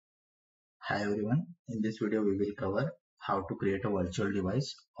Hi everyone, in this video we will cover how to create a virtual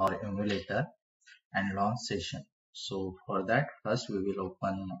device or emulator and launch session. So for that first we will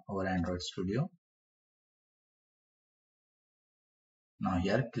open our Android Studio. Now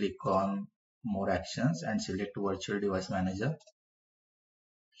here click on more actions and select virtual device manager.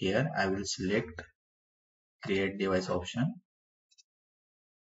 Here I will select create device option.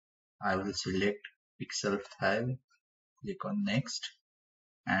 I will select pixel 5, click on next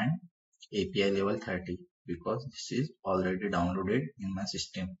and API level 30 because this is already downloaded in my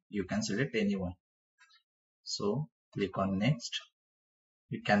system. You can select anyone. So click on next.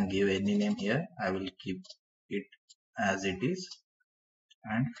 You can give any name here. I will keep it as it is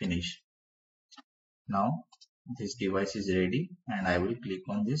and finish. Now this device is ready and I will click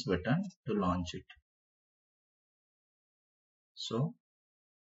on this button to launch it. So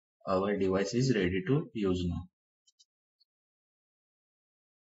our device is ready to use now.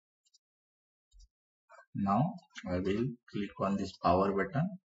 Now I will click on this power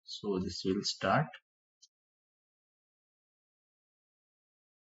button. So this will start.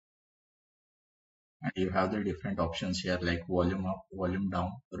 And you have the different options here like volume up, volume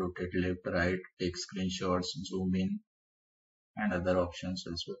down, rotate left, right, take screenshots, zoom in and other options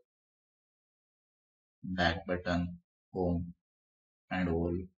also. Back button, home and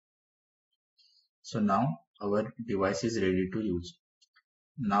all. So now our device is ready to use.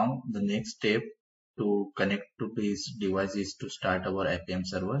 Now the next step to connect to this device is to start our Appium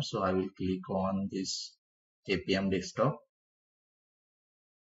server. So I will click on this Appium desktop.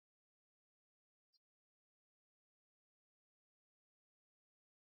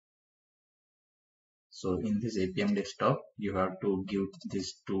 So in this Appium desktop, you have to give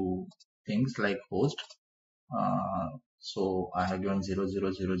these two things like host. So I have given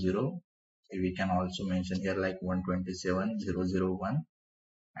 0000. We can also mention here like 127.0.0.1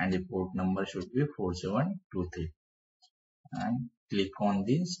 and the port number should be 4723 and click on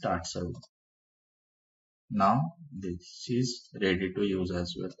the start server. Now this is ready to use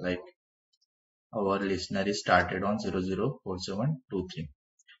as well, like our listener is started on 004723.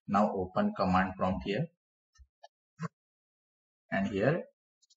 Now open command prompt here and here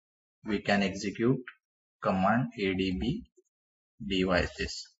we can execute command adb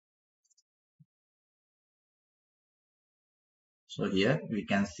devices. So here we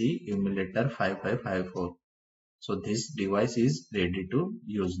can see emulator 5554. So this device is ready to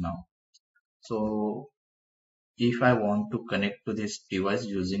use now. So if I want to connect to this device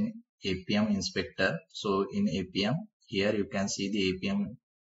using Appium inspector, so in Appium here you can see the Appium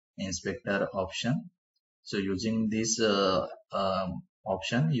inspector option. So using this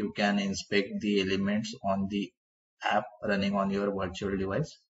option you can inspect the elements on the app running on your virtual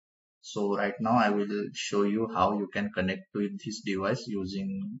device. So right now I will show you how you can connect to this device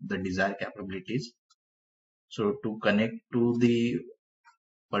using the desired capabilities. So to connect to the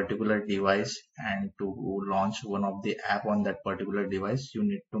particular device and to launch one of the app on that particular device, you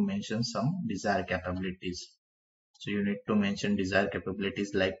need to mention some desired capabilities. So you need to mention desired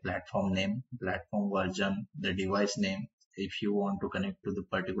capabilities like platform name, platform version, the device name. If you want to connect to the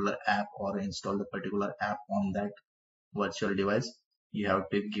particular app or install the particular app on that virtual device, you have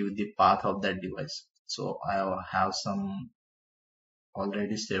to give the path of that device. So I have some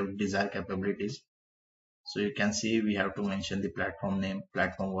already saved desired capabilities. So you can see we have to mention the platform name,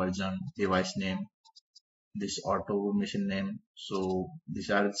 platform version, device name, this automation name. So these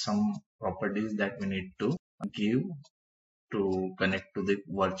are some properties that we need to give to connect to the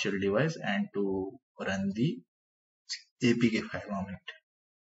virtual device and to run the APK file on it.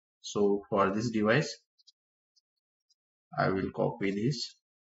 So for this device, I will copy this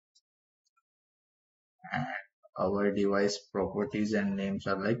and our device properties and names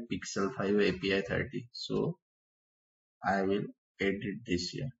are like Pixel 5 API 30. So I will edit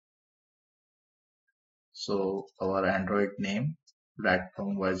this here. So our Android name,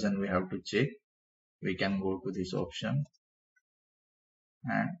 platform version we have to check. We can go to this option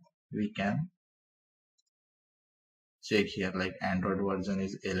and we can check here like Android version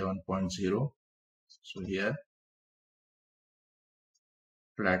is 11.0. So here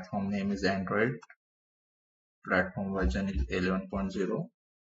platform name is Android, platform version is 11.0.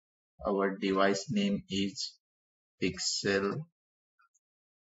 Our device name is Pixel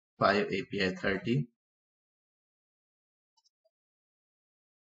 5 API 30.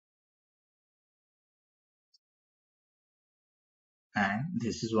 And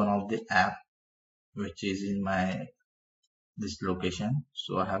this is one of the app which is in my this location.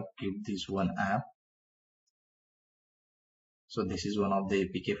 So I have kept this one app. So this is one of the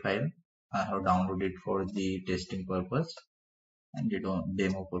APK file I have downloaded for the testing purpose and the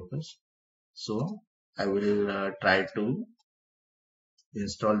demo purpose. So I will try to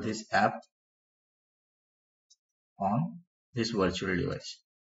install this app on this virtual device.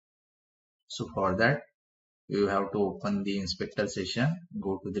 So for that, you have to open the inspector session,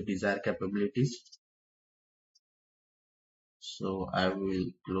 go to the desired capabilities. So I will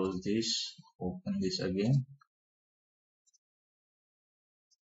close this, open this again.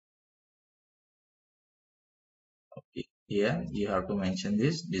 Okay. Here you have to mention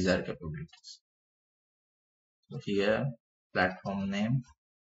this desired capabilities. So here platform name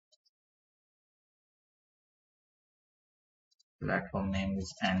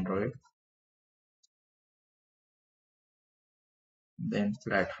is Android, then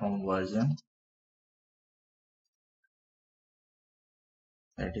platform version,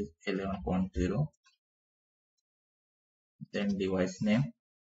 that is 11.0, then device name.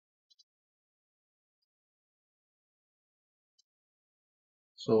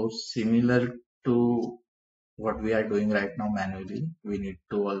 So similar to what we are doing right now manually, we need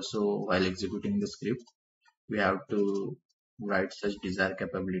to also, while executing the script, we have to write such desired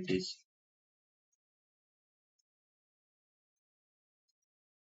capabilities.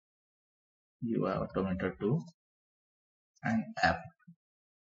 UI Automator 2 and app,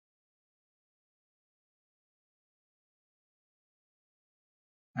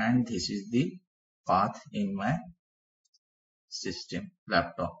 and this is the path in my system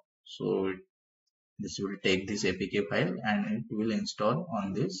laptop. So this will take this APK file and it will install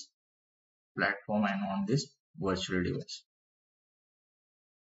on this platform and on this virtual device.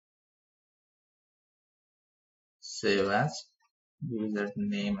 Save as, use that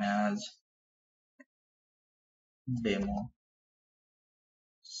name as demo,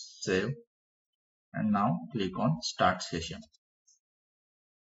 save, and now click on start session.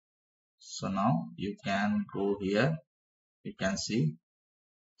 So now you can go here, you can see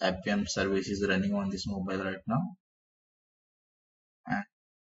Appium service is running on this mobile right now, and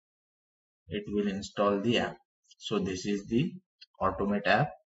it will install the app. So this is the Automate app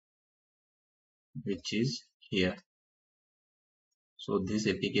which is here. So this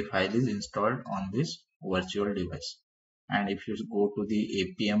APK file is installed on this virtual device. And if you go to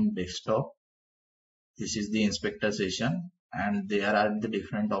the Appium desktop, this is the inspector session and there are the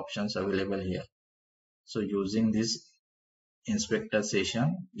different options available here. So using this inspector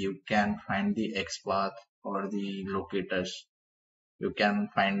session, you can find the XPath or the locators. You can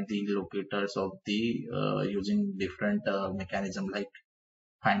find the locators of the using different mechanism like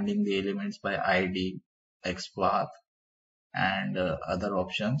finding the elements by ID, XPath, and other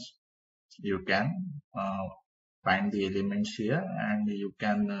options. You can find the elements here and you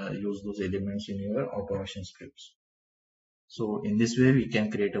can use those elements in your automation scripts. So in this way we can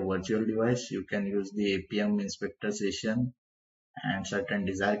create a virtual device. You can use the Appium inspector session and certain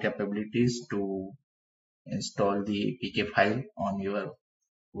desired capabilities to install the APK file on your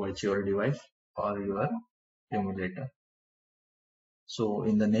virtual device or your emulator. So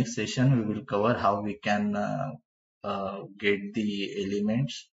in the next session we will cover how we can get the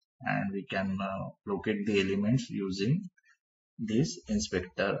elements and we can locate the elements using this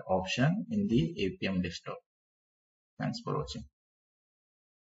inspector option in the Appium desktop. Thanks for watching.